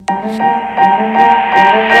Hello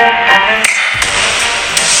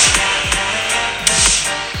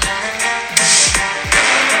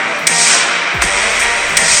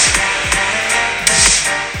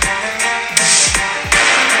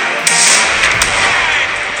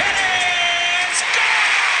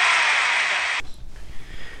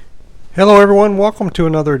everyone, welcome to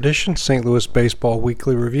another edition St. Louis Baseball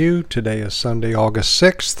Weekly Review. Today is Sunday, August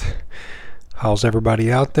 6th. How's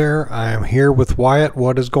everybody out there? I am here with Wyatt.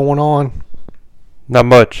 What is going on? Not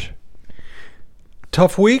much.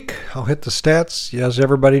 Tough week. I'll hit the stats. As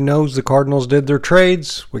everybody knows, the Cardinals did their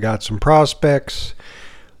trades. We got some prospects.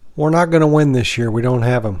 We're not going to win this year. We don't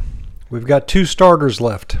have them. We've got two starters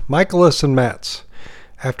left, Michaelis and Matz.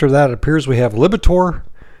 After that, it appears we have Libator,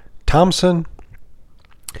 Thompson,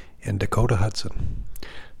 and Dakota Hudson.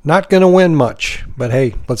 Not going to win much, but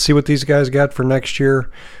hey, let's see what these guys got for next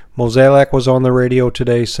year. Mozeliak was on the radio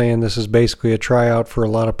today saying this is basically a tryout for a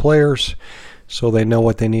lot of players, so they know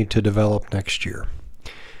what they need to develop next year.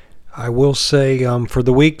 I will say for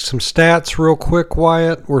the week, some stats real quick,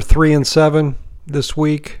 Wyatt. We're 3-7 this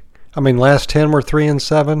week. Last 10 we're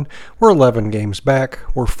 3-7. We're 11 games back.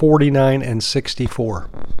 We're 49-64.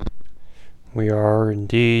 We are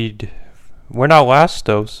indeed. We're not last,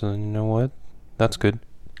 though, so you know what? That's good.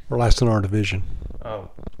 We're last in our division. Oh.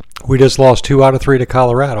 We just lost 2 out of 3 to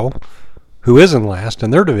Colorado, who isn't last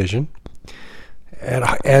in their division,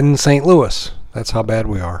 and St. Louis. That's how bad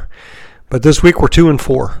we are. But this week we're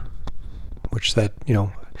 2-4, which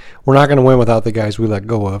we're not going to win without the guys we let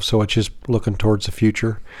go of, so it's just looking towards the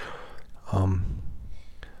future.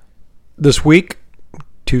 This week,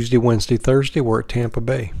 Tuesday, Wednesday, Thursday, we're at Tampa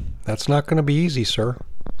Bay. That's not going to be easy, sir.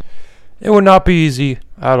 It would not be easy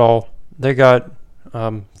at all. They got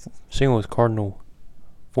former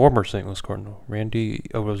St. Louis Cardinal, Randy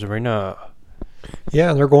Arozarena.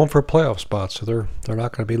 Yeah, they're going for a playoff spot, so they're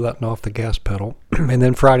not going to be letting off the gas pedal. And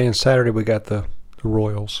then Friday and Saturday we got the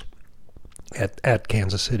Royals at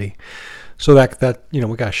Kansas City. So that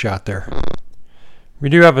we got a shot there. We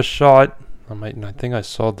do have a shot. I think I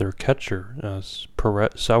saw their catcher,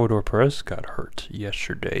 Salvador Perez, got hurt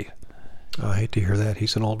yesterday. I hate to hear that.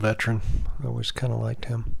 He's an old veteran. I always kind of liked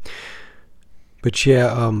him. But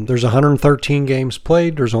yeah, there's 113 games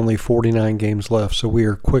played. There's only 49 games left, so we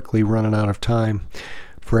are quickly running out of time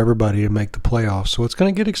for everybody to make the playoffs. So it's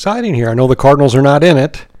going to get exciting here. I know the Cardinals are not in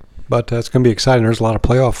it, but it's going to be exciting. There's a lot of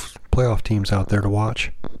playoff teams out there to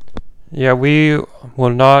watch. Yeah, we will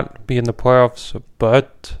not be in the playoffs,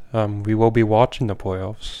 but we will be watching the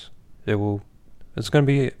playoffs. It's going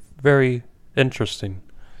to be very interesting.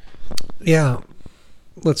 Yeah,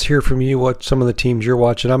 let's hear from you what some of the teams you're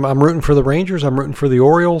watching. I'm rooting for the Rangers. I'm rooting for the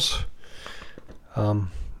Orioles. I'm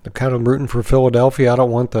kind of rooting for Philadelphia. I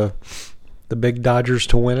don't want the big Dodgers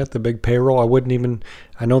to win it, the big payroll. I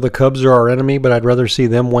know the Cubs are our enemy, but I'd rather see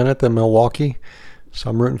them win it than Milwaukee. So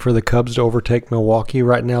I'm rooting for the Cubs to overtake Milwaukee.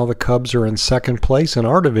 Right now the Cubs are in second place in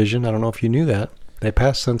our division. I don't know if you knew that. They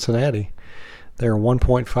passed Cincinnati. They're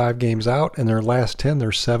 1.5 games out, and their last 10,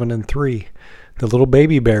 they're 7-3. The little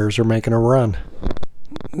baby bears are making a run.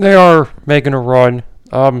 They are making a run.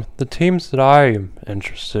 The teams that I am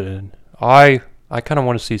interested in, I kind of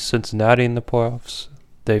want to see Cincinnati in the playoffs.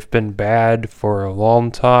 They've been bad for a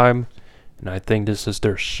long time, and I think this is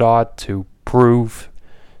their shot to prove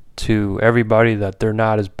to everybody that they're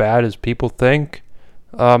not as bad as people think.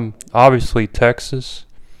 Obviously, Texas,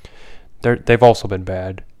 they've also been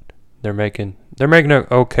bad. They're making an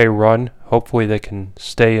okay run. Hopefully, they can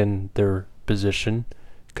stay in their position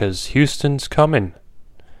because Houston's coming,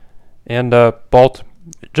 and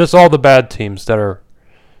just all the bad teams that are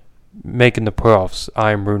making the playoffs,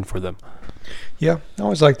 I'm rooting for them. Yeah, I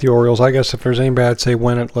always like the Orioles. I guess if there's anybody I'd say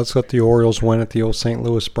win it, let's let the Orioles win it. The old St.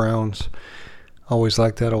 Louis Browns, always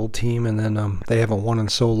like that old team, and then they haven't won in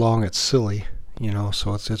so long it's silly,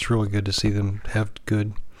 so it's really good to see them have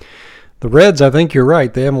good. The Reds, I think you're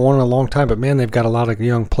right. They haven't won in a long time, but, man, they've got a lot of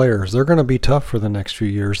young players. They're going to be tough for the next few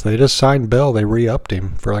years. They just signed Bell. They re-upped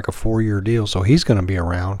him for like a 4-year deal, so he's going to be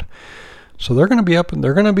around. So they're going to be up, and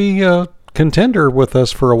they're going to be a contender with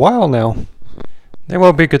us for a while now. They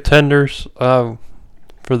won't be contenders. For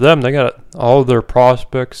them, they got all their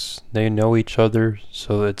prospects. They know each other,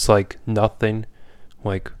 so it's like nothing.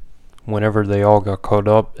 Like, whenever they all got caught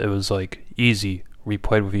up, it was like easy. We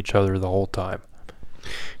played with each other the whole time.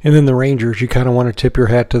 And then the Rangers, you kind of want to tip your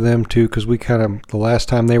hat to them too, because the last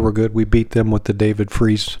time they were good, we beat them with the David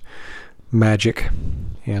Freese magic,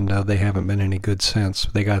 and they haven't been any good since.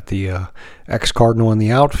 They got the ex-Cardinal in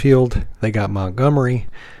the outfield. They got Montgomery.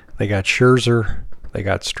 They got Scherzer. they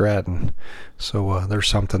got Stratton. So there's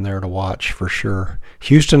something there to watch for sure.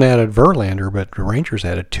 Houston added Verlander, but the Rangers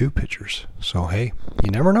added 2 pitchers. So, hey,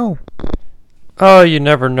 you never know. Oh, you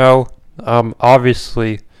never know.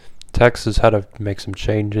 Obviously, Texas had to make some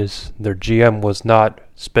changes. Their GM was not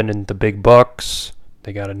spending the big bucks.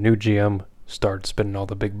 They got a new GM, started spending all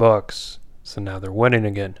the big bucks. So now they're winning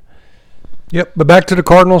again. Yep, but back to the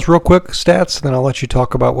Cardinals real quick, stats, then I'll let you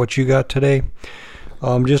talk about what you got today.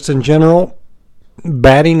 Just in general,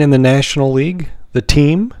 batting in the National League, the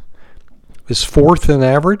team is 4th in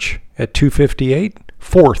average at 258.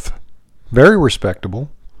 4th. Very respectable.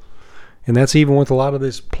 And that's even with a lot of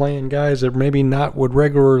these playing guys that maybe not would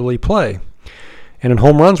regularly play. And in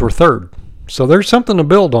home runs, we're 3rd. So there's something to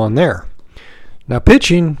build on there. Now,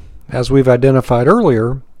 pitching, as we've identified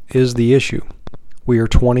earlier, is the issue. We are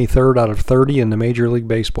 23rd out of 30 in the Major League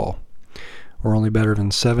Baseball. We're only better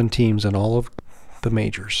than 7 teams in all of the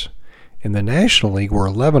majors. In the National League, we're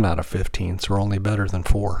 11 out of 15, so we're only better than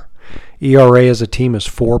 4. ERA as a team is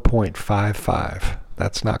 4.55.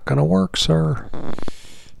 That's not going to work, sir.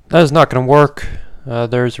 That is not going to work.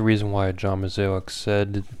 There's a reason why John Mozeliak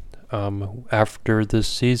said after this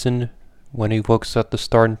season, when he looks at the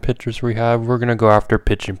starting pitchers we have, we're going to go after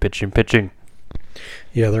pitching.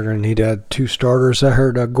 Yeah, they're going to need to add 2 starters. I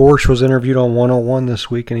heard Gorsh was interviewed on 101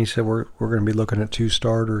 this week, and he said we're going to be looking at 2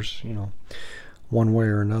 starters, one way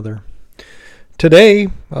or another. Today,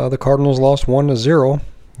 the Cardinals lost 1-0.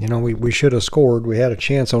 We should have scored. We had a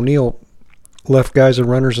chance. O'Neill left guys and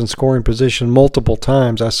runners in scoring position multiple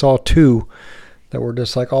times. I saw 2 that were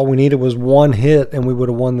just like all we needed was 1 hit, and we would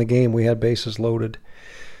have won the game. We had bases loaded.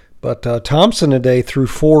 But Thompson today threw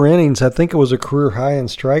 4 innings. I think it was a career high in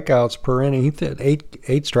strikeouts per inning. He did 8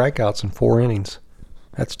 strikeouts in 4 innings.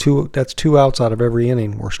 That's two outs out of every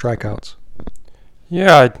inning were strikeouts.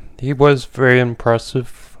 Yeah, he was very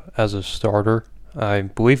impressive as a starter. I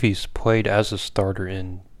believe he's played as a starter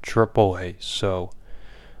in AAA. So,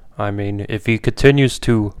 if he continues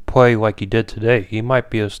to play like he did today, he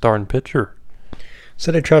might be a starting pitcher.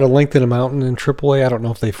 So they try to lengthen him out in AAA. I don't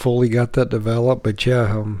know if they fully got that developed, but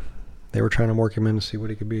yeah, they were trying to work him in to see what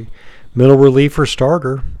he could be. Middle reliever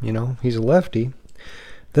starter, he's a lefty.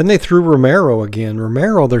 Then they threw Romero again.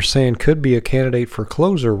 Romero, they're saying, could be a candidate for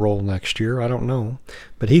closer role next year. I don't know.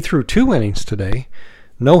 But he threw 2 innings today.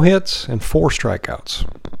 No hits and 4 strikeouts.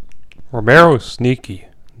 Romero's sneaky.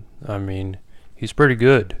 He's pretty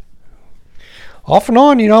good. Off and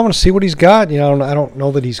on, I'm going to see what he's got. I don't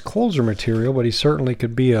know that he's closer material, but he certainly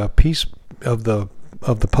could be a piece of the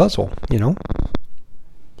puzzle,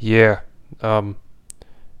 Yeah.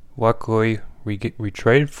 Luckily, we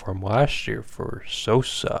traded for him last year for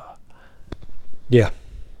Sosa. Yeah.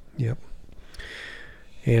 Yep.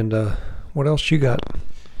 And what else you got?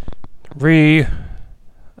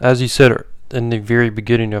 As you said in the very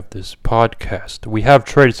beginning of this podcast, we have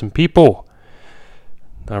traded some people.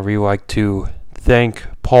 I really like to thank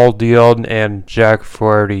Paul Dion and Jack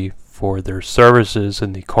Flaherty for their services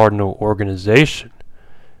in the Cardinal organization.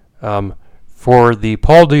 For the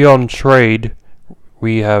Paul Dion trade,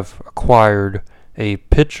 we have acquired a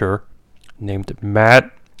pitcher named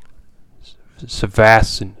Matt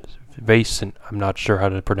Savason. I'm not sure how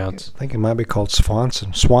to pronounce. I think it might be called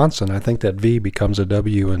Swanson. I think that V becomes a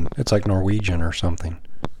W, and it's like Norwegian or something.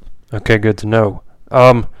 Okay, good to know.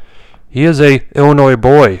 He is a Illinois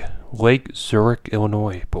boy, Lake Zurich,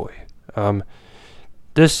 Illinois boy.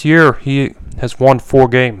 This year he has won 4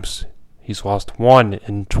 games. He's lost 1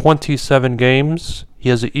 in 27 games. He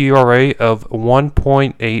has an ERA of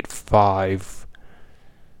 1.85.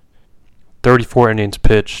 34 innings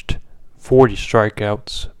pitched, 40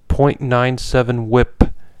 strikeouts, .97 whip.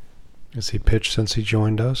 Has he pitched since he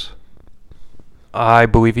joined us? I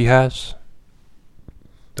believe he has.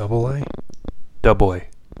 AA? AA. Okay.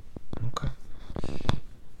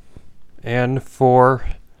 And for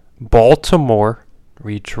Baltimore,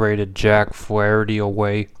 we traded Jack Flaherty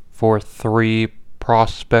away for 3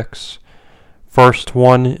 prospects. First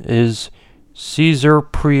one is Cesar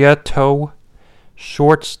Prieto,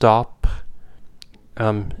 shortstop,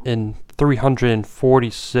 in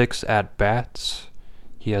 346 at-bats.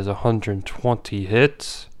 He has 120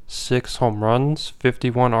 hits, 6 home runs,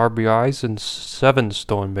 51 RBIs, and 7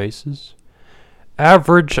 stolen bases.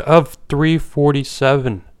 Average of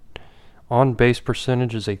 347. On-base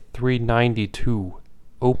percentage is a 392.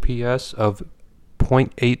 OPS of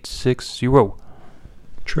 .860.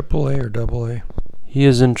 AAA or AA? He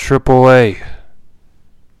is in AAA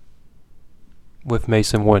with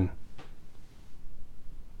Masyn Winn.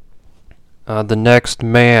 The next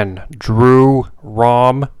man, Drew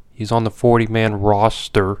Rom. He's on the 40-man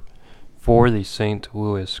roster for the St.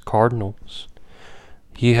 Louis Cardinals.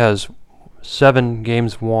 He has 7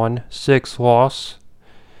 games won, 6 loss.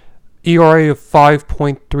 ERA of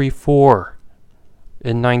 5.34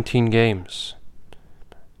 in 19 games.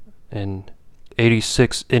 And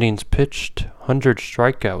 86 innings pitched, 100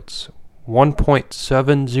 strikeouts,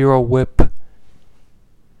 1.70 whip.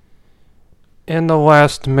 And the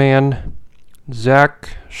last man,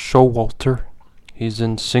 Zach Showalter. He's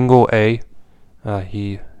in single A.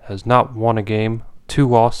 He has not won a game, 2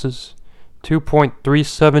 losses,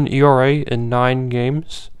 2.37 ERA in 9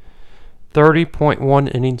 games,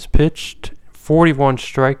 30.1 innings pitched, 41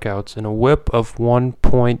 strikeouts, and a whip of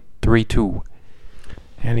 1.32.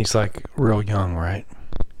 And he's like real young, right?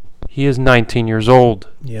 He is 19 years old.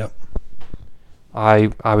 Yep. I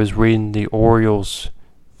was reading the Orioles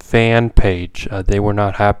fan page. They were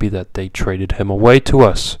not happy that they traded him away to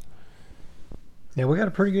us. Yeah, we got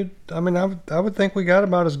a pretty good. I mean, I would think we got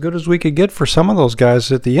about as good as we could get for some of those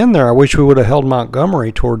guys at the end there. I wish we would have held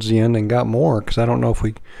Montgomery towards the end and got more, because I don't know if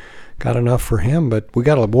we got enough for him. But we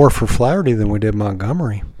got a more for Flaherty than we did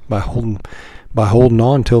Montgomery by holding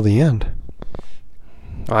on till the end.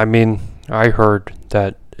 I mean, I heard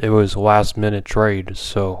that it was a last-minute trade,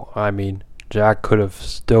 so I mean, Jack could have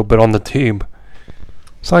still been on the team.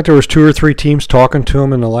 It's like there was 2 or 3 teams talking to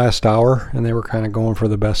him in the last hour, and they were kind of going for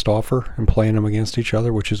the best offer and playing them against each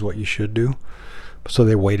other, which is what you should do. So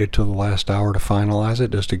they waited till the last hour to finalize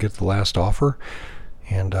it, just to get the last offer.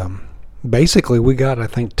 And basically we got, I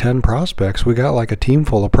think, 10 prospects. We got like a team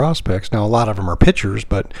full of prospects. Now, a lot of them are pitchers,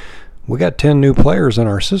 but we got 10 new players in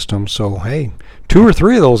our system. So, hey, 2 or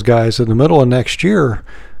 3 of those guys in the middle of next year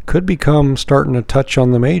could become starting to touch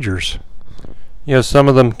on the majors. Yeah, some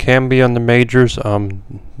of them can be on the majors. The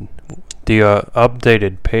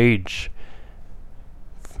updated page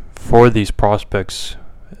for these prospects,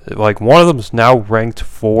 like one of them is now ranked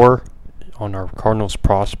 4 on our Cardinals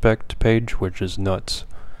prospect page, which is nuts.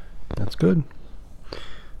 That's good.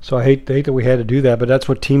 So I hate that we had to do that, but that's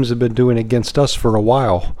what teams have been doing against us for a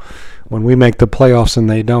while. When we make the playoffs and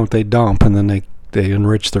they don't, they dump, and then they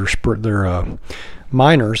enrich their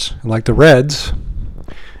minors, like the Reds.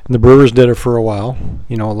 And the Brewers did it for a while.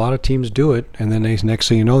 You know, a lot of teams do it, and then next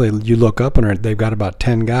thing you know, you look up and they've got about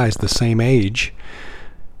 10 guys the same age,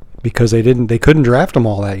 because they couldn't draft them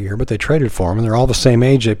all that year, but they traded for them, and they're all the same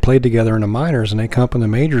age. They played together in the minors, and they come up in the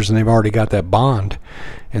majors, and they've already got that bond,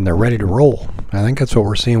 and they're ready to roll. I think that's what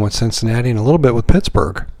we're seeing with Cincinnati and a little bit with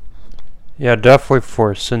Pittsburgh. Yeah, definitely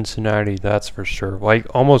for Cincinnati, that's for sure. Like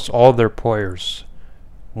almost all their players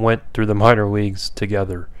went through the minor leagues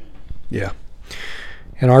together. Yeah.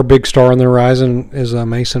 And our big star on the horizon is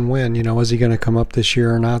Masyn Winn. You know, is he going to come up this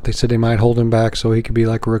year or not? They said they might hold him back so he could be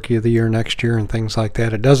like Rookie of the Year next year and things like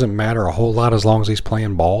that. It doesn't matter a whole lot as long as he's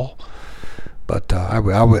playing ball. But I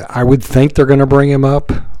would think they're going to bring him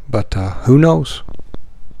up. But who knows?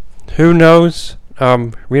 Who knows?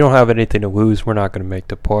 We don't have anything to lose. We're not going to make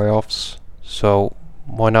the playoffs. So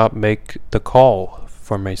why not make the call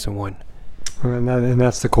for Masyn Winn? And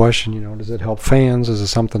that's the question, you know. Does it help fans? Is it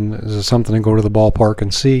something to go to the ballpark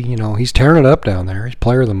and see? You know, he's tearing it up down there. He's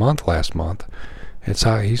Player of the Month last month. He's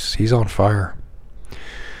on fire.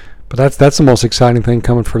 But that's the most exciting thing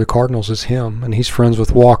coming for the Cardinals is him, and he's friends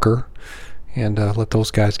with Walker, and let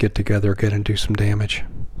those guys get together again and do some damage.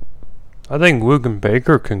 I think Logan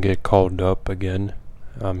Baker can get called up again.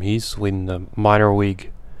 He's leading the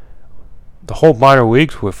whole minor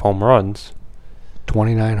leagues with home runs.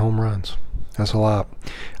 29 home runs. That's a lot.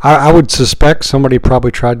 I would suspect somebody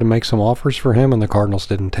probably tried to make some offers for him, and the Cardinals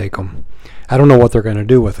didn't take them. I don't know what they're going to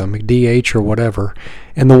do with him, DH or whatever.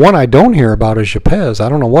 And the one I don't hear about is Yepez. I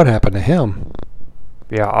don't know what happened to him.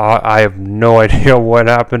 Yeah, I have no idea what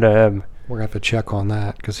happened to him. We're going to have to check on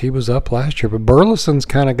that because he was up last year. But Burleson's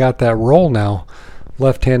kind of got that role now,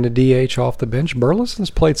 left-handed DH off the bench.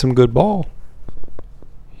 Burleson's played some good ball.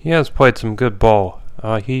 He has played some good ball.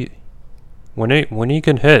 When he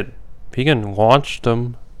can hit, he can launch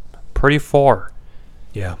them pretty far.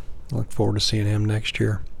 Yeah, look forward to seeing him next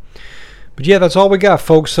year. But yeah, that's all we got,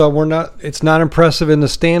 folks. It's not impressive in the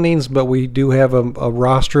standings, but we do have a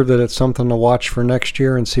roster that it's something to watch for next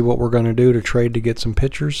year and see what we're going to do to trade to get some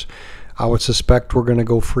pitchers. I would suspect we're going to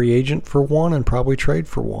go free agent for one and probably trade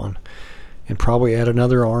for one, and probably add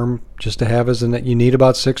another arm just to have as in that you need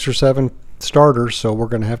about 6 or 7 starters, so we're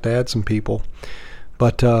going to have to add some people.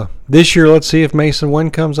 But this year, let's see if Masyn Winn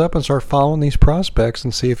comes up and start following these prospects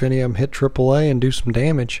and see if any of them hit AAA and do some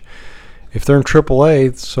damage. If they're in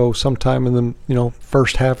AAA, so sometime in the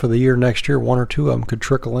first half of the year next year, 1 or 2 of them could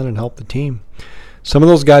trickle in and help the team. Some of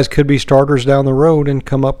those guys could be starters down the road and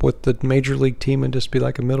come up with the major league team and just be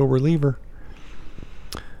like a middle reliever.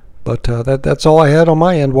 But that's all I had on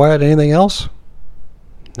my end. Wyatt, anything else?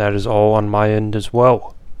 that is all on my end as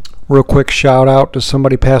well. Real quick shout out to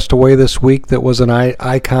somebody passed away this week that was an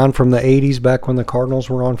icon from the 80s back when the Cardinals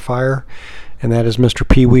were on fire, and that is Mr.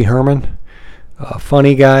 Pee Wee Herman.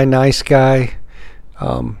 Funny guy, nice guy.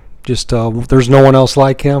 There's no one else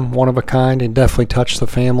like him, one of a kind, and definitely touched the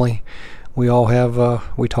family. We all have,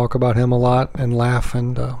 we talk about him a lot and laugh,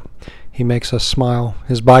 and he makes us smile.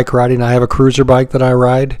 His bike riding, I have a cruiser bike that I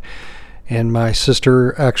ride, and my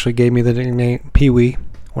sister actually gave me the nickname Pee Wee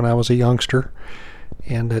when I was a youngster,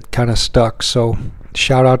 and it kind of stuck. So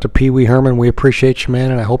shout out to Pee Wee Herman. We appreciate you,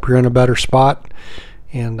 man, and I hope you're in a better spot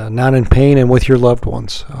and not in pain and with your loved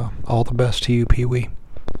ones. All the best to you, Pee Wee.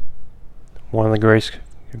 One of the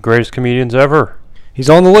greatest comedians ever. He's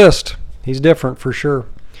on the list. He's different for sure.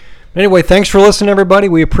 Anyway, thanks for listening, everybody.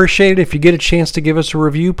 We appreciate it. If you get a chance to give us a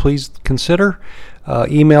review, please consider.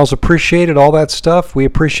 Emails appreciated, all that stuff. We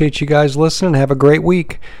appreciate you guys listening. Have a great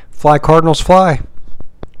week. Fly, Cardinals, fly.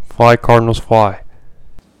 Fly, Cardinals, fly.